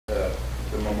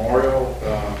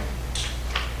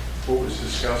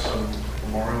discuss a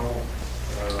memorial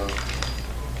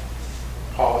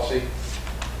policy?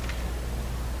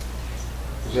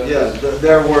 Yeah,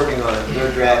 they're working on it.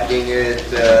 They're drafting it.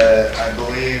 I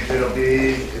believe it'll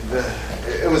be,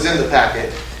 it was in the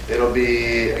packet. It'll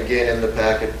be again in the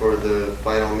packet for the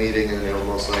final meeting, and it'll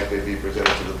most likely be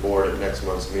presented to the board at next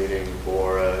month's meeting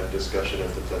for discussion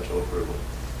and potential approval.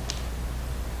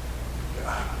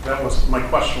 That was, my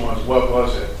question was, what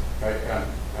was it?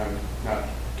 I'm not,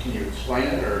 can you explain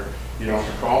it, or you don't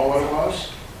recall what it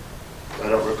was? I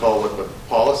don't recall what the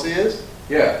policy is.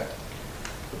 Yeah.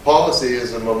 The policy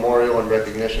is a memorial and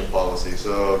recognition policy.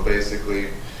 So basically,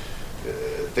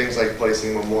 things like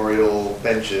placing memorial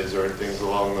benches or things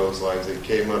along those lines. It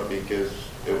came up because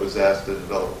it was asked to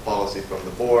develop a policy from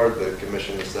the board. The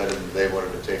commission decided that they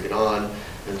wanted to take it on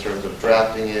in terms of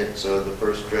drafting it. So the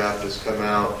first draft has come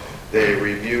out. They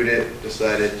reviewed it,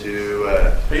 decided to...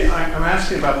 I'm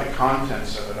asking about the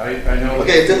contents of it. I know...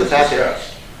 Okay, it's in the packet.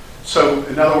 So,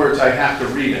 in other words, I have to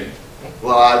read it.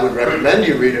 Well, I would recommend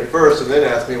you read it first and then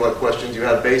ask me what questions you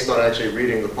have based on actually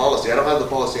reading the policy. I don't have the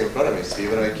policy in front of me,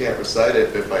 Stephen. I can't recite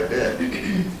it if I did.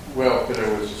 Well, but it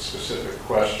was a specific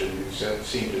question. You said,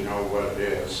 seem to know what it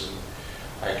is. And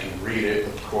I can read it,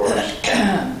 of course.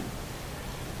 Has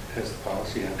the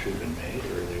policy actually been made,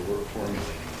 or are they formulating it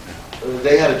now?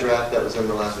 They had a draft that was in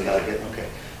the last packet. Okay.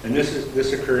 And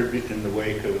this occurred in the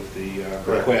wake of the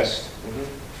request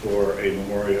for a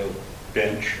memorial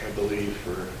bench, I believe,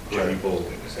 for Jimmy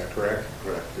Bolden. Is that correct?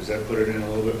 Correct. Does that put it in a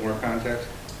little bit more context?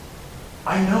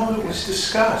 I know it was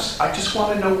discussed. I just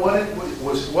want to know what it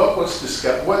was. What was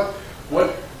discussed? What?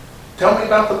 Tell me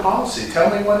about the policy. Tell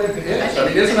me what it is. I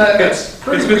mean, isn't that's a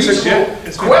pretty reasonable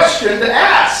question to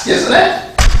ask, isn't it?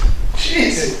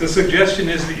 Jeez. The suggestion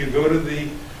is that you go to the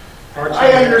parts.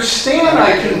 I understand.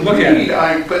 I can look read.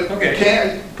 at it. But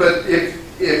can't. But if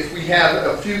we have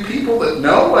a few people that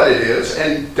know what it is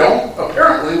and don't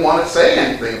apparently want to say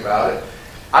anything about it,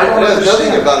 I don't understand. There's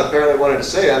nothing about apparently wanted to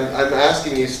say. I'm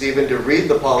asking you, Stephen, to read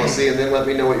the policy and then let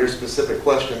me know what your specific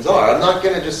questions are. I'm not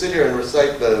going to just sit here and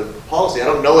recite the policy. I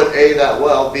don't know it, A, that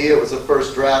well. B, it was a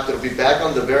first draft. It'll be back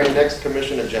on the very next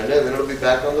commission agenda, and then it'll be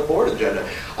back on the board agenda.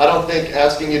 I don't think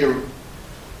asking you to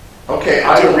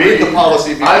read the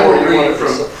policy before I will you read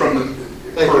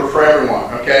want for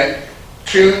everyone, okay?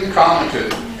 Chun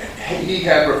commented. He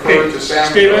had referred to Sam.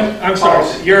 Stephen, I'm sorry,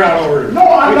 you're out of order. No,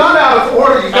 I'm not out of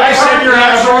order. I said you're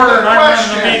out of order and I'm running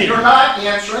the meeting. You're not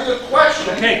answering a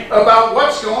question about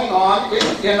what's going on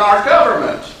in our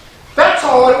government. That's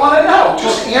all I want to know.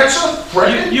 Just answer the freaking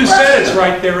question. You said it's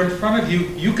right there in front of you.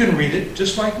 You can read it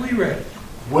just like we read it.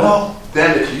 Well,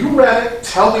 then if you read it,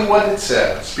 tell me what it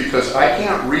says, because I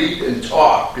can't read and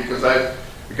talk because I've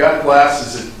got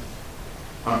glasses that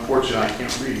unfortunately I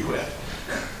can't read with.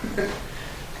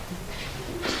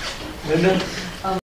 Linda?